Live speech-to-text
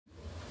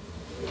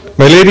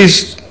My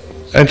ladies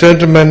and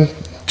gentlemen,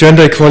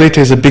 gender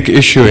equality is a big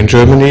issue in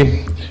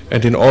Germany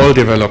and in all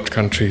developed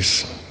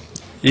countries.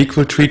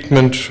 Equal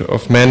treatment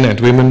of men and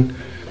women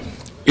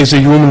is a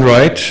human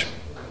right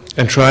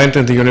enshrined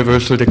in the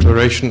Universal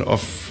Declaration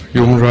of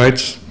Human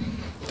Rights,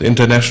 the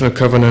International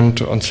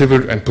Covenant on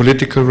Civil and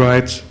Political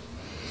Rights,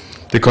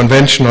 the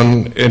Convention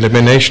on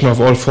Elimination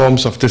of All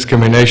Forms of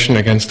Discrimination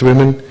against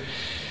Women,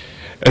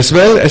 as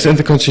well as in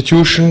the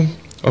Constitution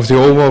of the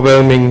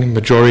overwhelming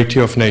majority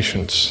of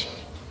nations.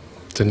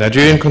 The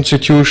Nigerian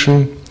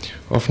Constitution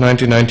of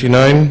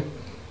 1999,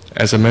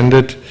 as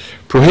amended,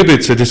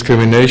 prohibits the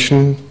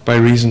discrimination by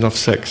reason of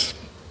sex.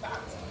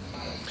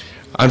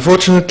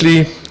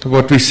 Unfortunately,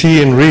 what we see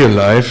in real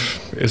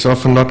life is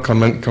often not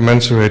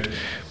commensurate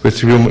with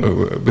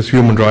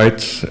human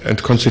rights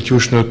and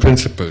constitutional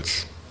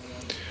principles,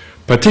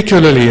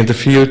 particularly in the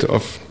field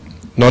of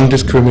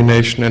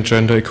non-discrimination and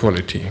gender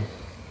equality.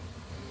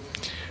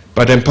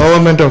 But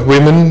empowerment of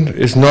women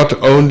is not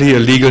only a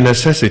legal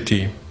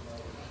necessity,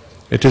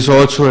 it is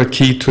also a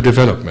key to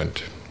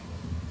development.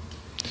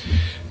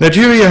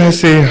 Nigeria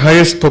has the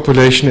highest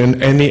population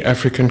in any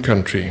African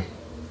country.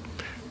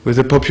 With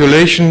a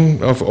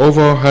population of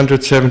over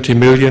 170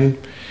 million,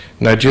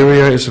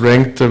 Nigeria is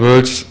ranked the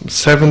world's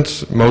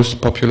 7th most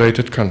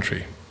populated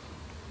country.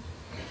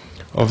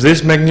 Of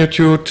this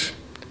magnitude,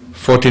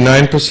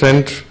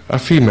 49% are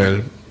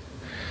female,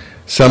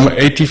 some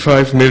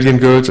 85 million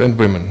girls and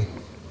women.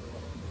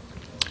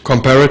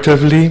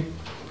 Comparatively,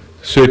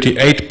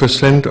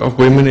 38% of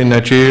women in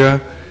Nigeria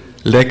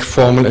lack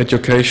formal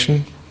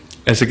education,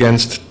 as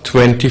against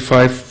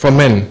 25% for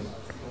men,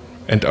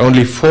 and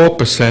only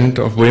 4%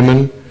 of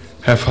women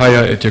have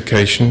higher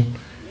education,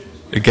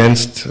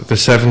 against the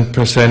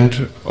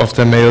 7% of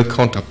their male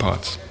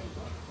counterparts.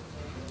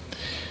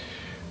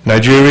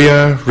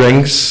 Nigeria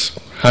ranks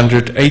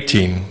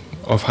 118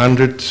 of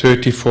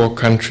 134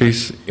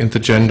 countries in the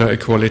Gender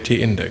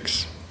Equality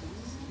Index.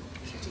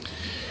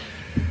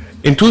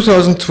 In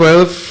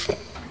 2012,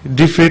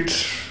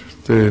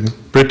 DFID, the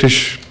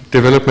British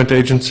Development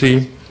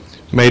Agency,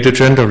 made a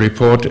gender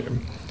report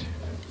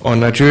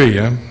on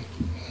Nigeria,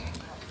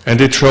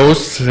 and it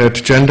shows that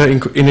gender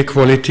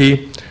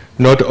inequality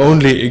not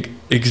only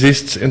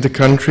exists in the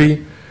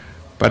country,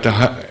 but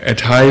at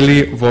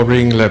highly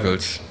worrying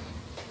levels.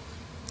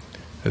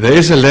 There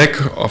is a lack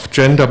of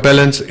gender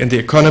balance in the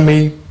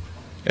economy,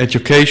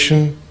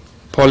 education,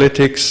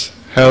 politics,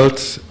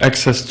 health,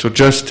 access to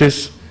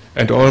justice,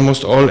 and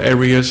almost all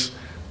areas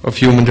of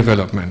human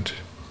development.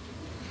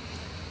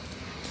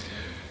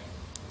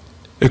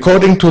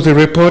 According to the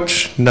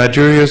report,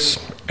 Nigeria's,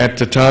 at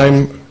the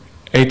time,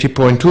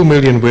 80.2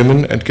 million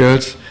women and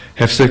girls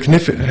had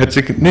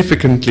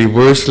significantly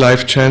worse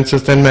life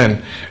chances than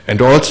men,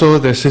 and also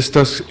their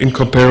sisters in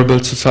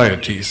comparable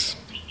societies.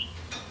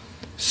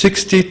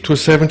 60 to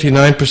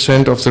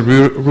 79% of the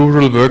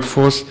rural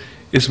workforce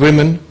is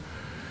women,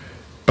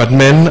 but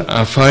men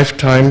are 5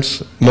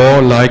 times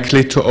more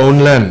likely to own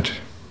land.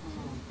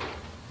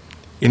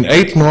 In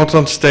 8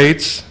 northern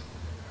states,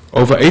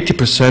 over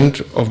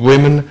 80% of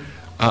women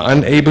are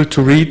unable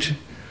to read,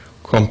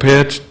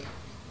 compared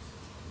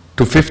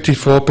to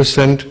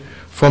 54%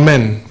 for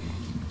men.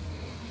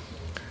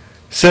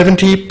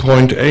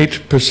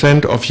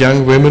 70.8% of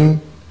young women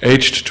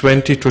aged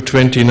 20 to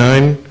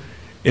 29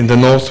 in the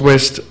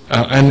Northwest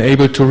are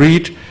unable to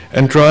read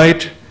and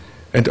write,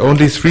 and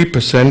only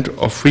 3%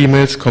 of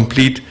females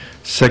complete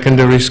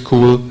secondary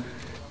school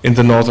in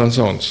the northern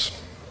zones.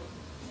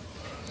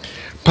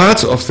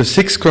 Parts of the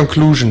 6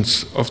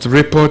 conclusions of the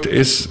report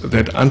is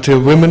that until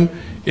women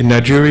in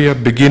Nigeria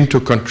begin to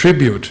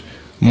contribute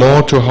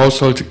more to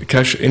household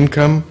cash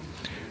income,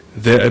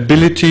 their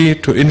ability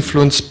to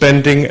influence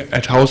spending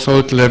at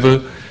household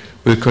level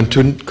will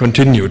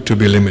continue to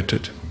be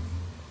limited.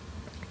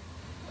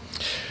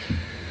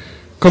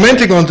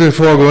 Commenting on the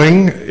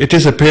foregoing, it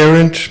is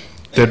apparent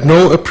that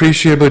no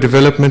appreciable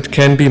development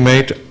can be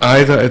made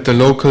either at the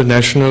local,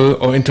 national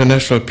or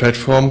international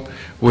platform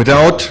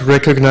without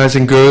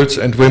recognizing girls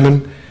and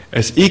women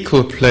as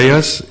equal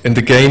players in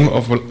the game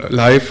of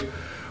life,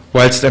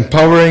 whilst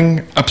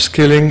empowering,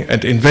 upskilling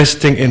and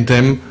investing in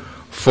them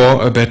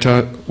for a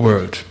better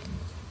world.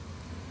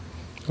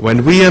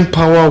 When we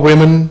empower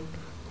women,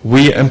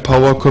 we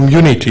empower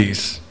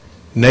communities,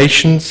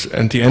 nations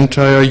and the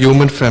entire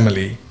human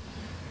family,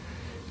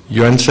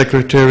 UN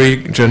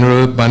Secretary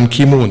General Ban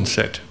Ki-moon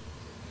said.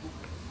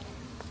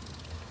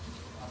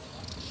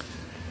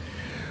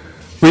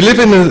 We live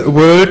in a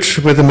world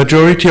where the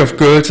majority of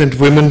girls and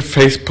women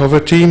face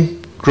poverty,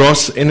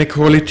 gross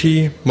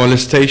inequality,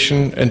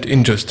 molestation and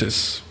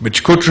injustice,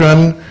 which could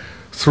run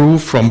through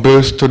from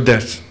birth to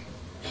death.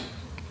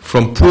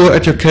 From poor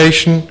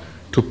education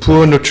to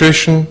poor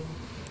nutrition,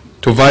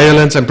 to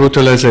violence and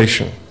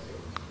brutalization,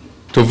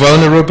 to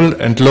vulnerable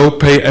and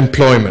low-pay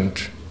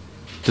employment,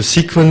 the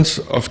sequence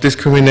of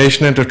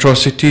discrimination and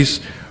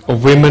atrocities a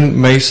woman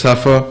may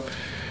suffer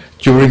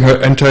during her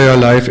entire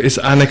life is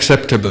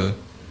unacceptable,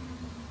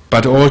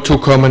 but all too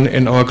common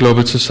in our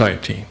global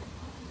society.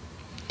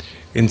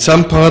 In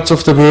some parts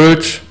of the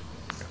world,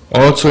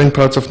 Also in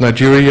parts of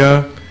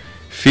Nigeria,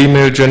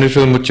 female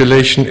genital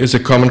mutilation is a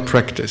common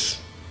practice.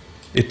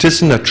 It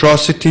is an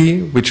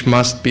atrocity which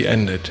must be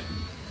ended.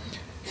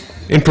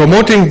 In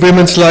promoting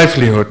women's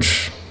livelihood,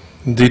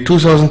 the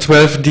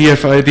 2012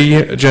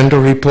 DFID Gender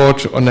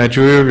Report on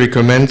Nigeria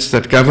recommends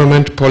that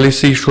government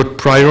policy should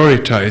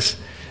prioritize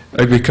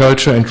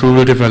agriculture and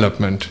rural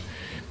development,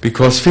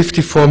 because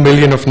 54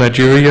 million of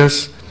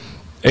Nigeria's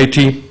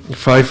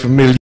 85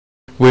 million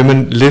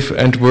women live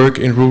and work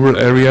in rural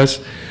areas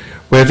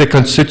where they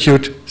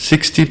constitute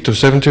 60 to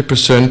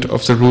 70%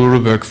 of the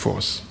rural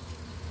workforce.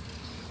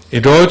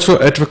 It also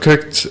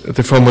advocates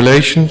the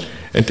formulation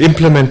and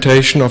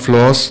implementation of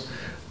laws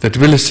that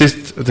will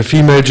assist the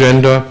female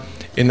gender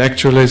in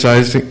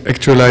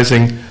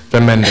actualizing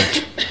the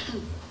mandate.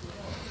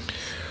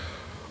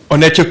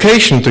 On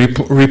education,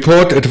 the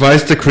report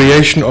advised the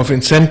creation of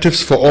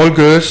incentives for all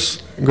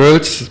girls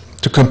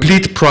to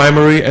complete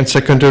primary and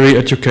secondary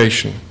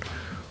education,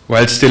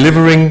 whilst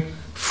delivering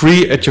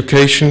free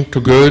education to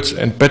girls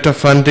and better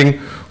funding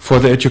for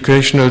the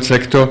educational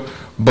sector,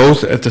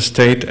 both at the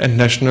state and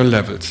national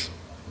levels.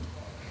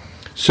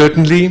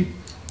 Certainly,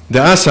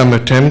 there are some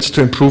attempts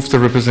to improve the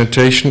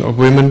representation of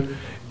women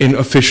in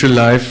official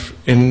life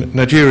in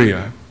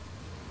Nigeria.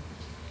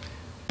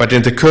 But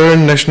in the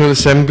current National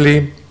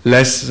Assembly,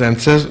 less than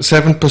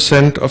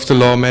 7% of the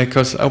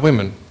lawmakers are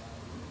women.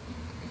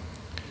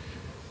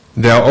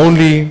 There are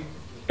only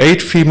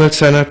 8 female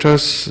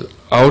senators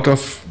out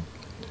of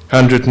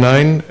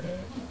 109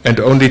 and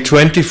only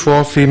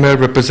 24 female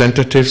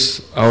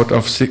representatives out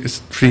of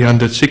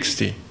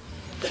 360.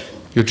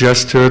 You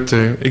just heard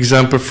the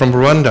example from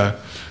Rwanda,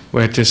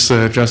 where it is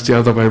just the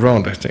other way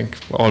around, I think,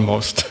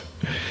 almost.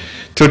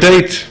 To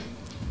date,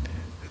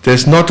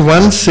 there's not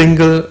one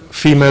single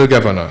female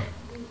governor.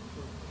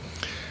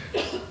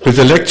 With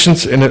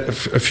elections in a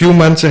few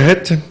months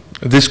ahead,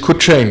 this could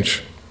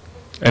change.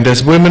 And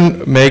as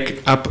women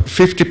make up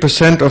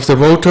 50% of the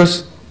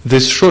voters,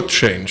 this should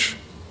change.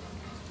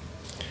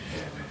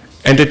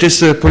 And it is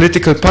the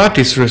political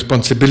party's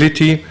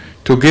responsibility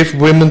to give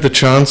women the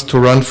chance to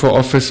run for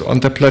office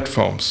on their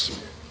platforms.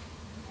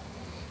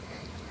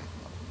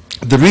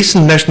 The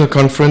recent national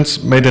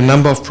conference made a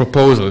number of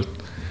proposals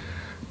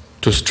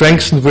to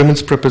strengthen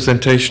women's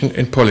representation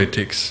in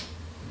politics.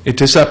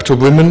 It is up to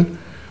women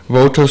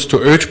voters to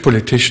urge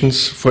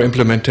politicians for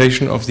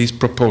implementation of these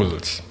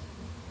proposals.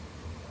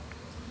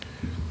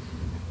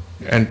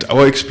 And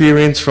our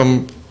experience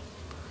from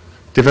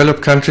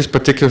developed countries,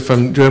 particularly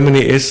from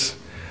Germany, is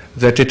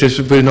that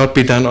will not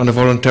be done on a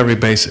voluntary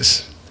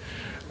basis.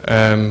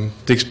 The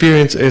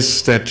experience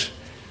is that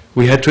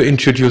we had to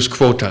introduce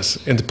quotas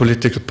in the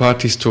political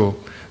parties to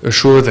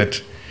assure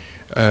that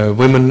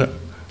women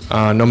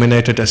are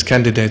nominated as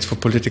candidates for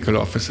political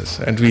offices.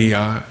 And we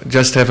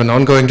just have an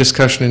ongoing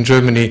discussion in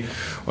Germany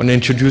on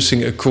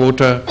introducing a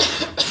quota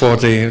for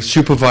the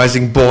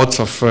supervising boards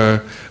of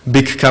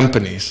big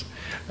companies.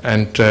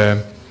 And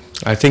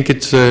I think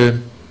it's a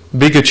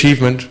big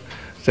achievement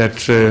that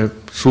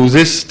through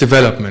this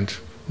development,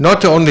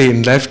 not only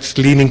in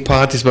left-leaning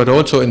parties, but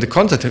also in the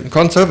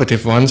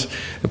conservative ones,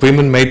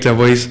 women made their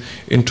ways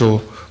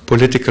into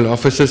political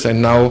offices,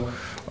 and now,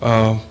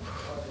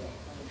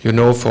 you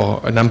know,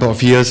 for a number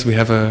of years we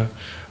have a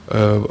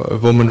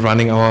woman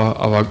running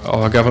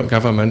our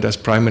government as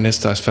Prime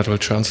Minister, as Federal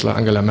Chancellor,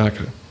 Angela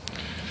Merkel.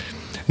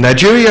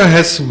 Nigeria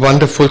has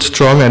wonderful,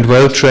 strong and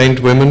well-trained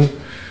women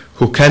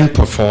who can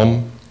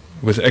perform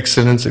with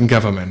excellence in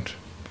government.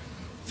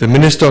 The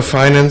Minister of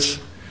Finance,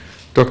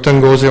 Dr.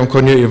 Ngozi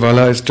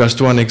Okonjo-Iweala, is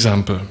just one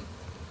example.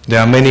 There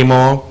are many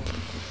more.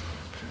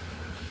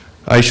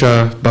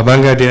 Aisha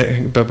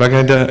Babangida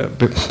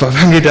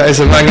is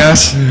among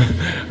us.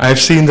 I've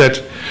seen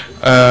that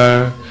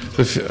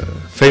the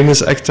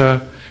famous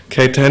actor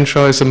Kate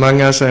Henshaw is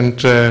among us, and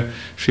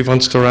she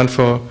wants to run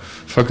for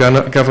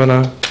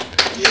governor.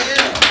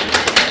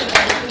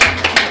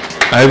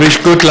 I wish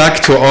good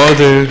luck to all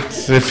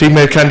the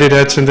female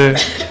candidates in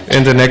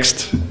the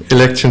next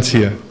elections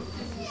here.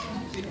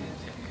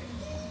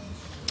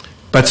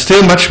 But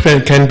still much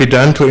can be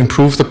done to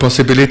improve the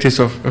possibilities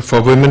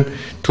for women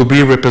to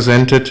be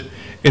represented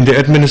in the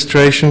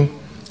administration,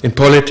 in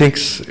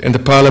politics, in the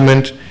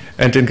parliament,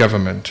 and in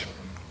government.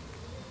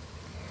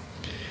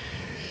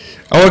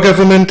 Our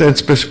government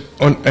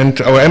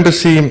and our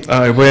embassy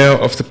are aware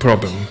of the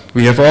problem.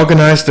 We have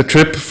organized a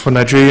trip for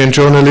Nigerian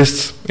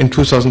journalists in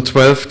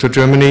 2012 to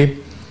Germany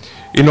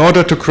in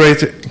order to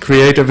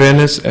create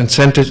awareness and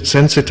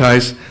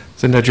sensitize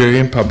the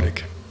Nigerian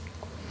public.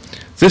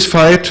 This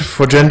fight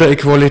for gender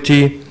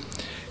equality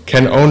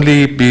can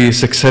only be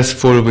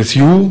successful with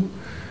you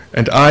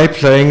and I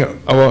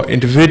playing our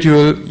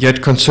individual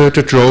yet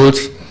concerted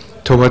roles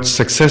towards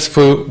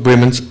successful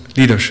women's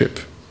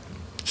leadership,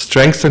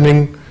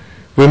 strengthening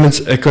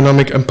women's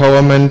economic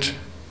empowerment,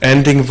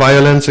 ending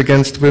violence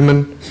against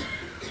women,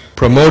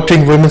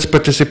 promoting women's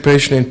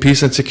participation in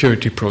peace and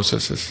security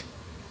processes,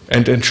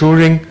 and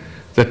ensuring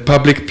that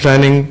public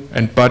planning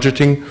and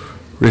budgeting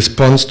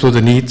responds to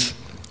the needs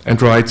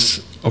and rights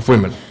of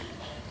women.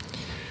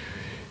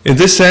 In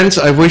this sense,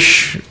 I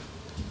wish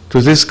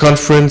to this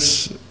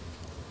conference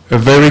a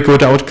very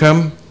good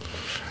outcome,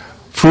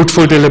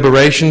 fruitful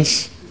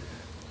deliberations,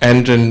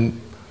 and a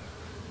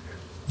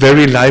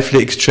very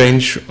lively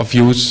exchange of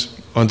views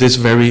on this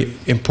very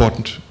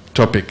important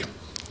topic.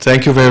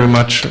 Thank you very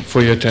much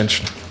for your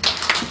attention.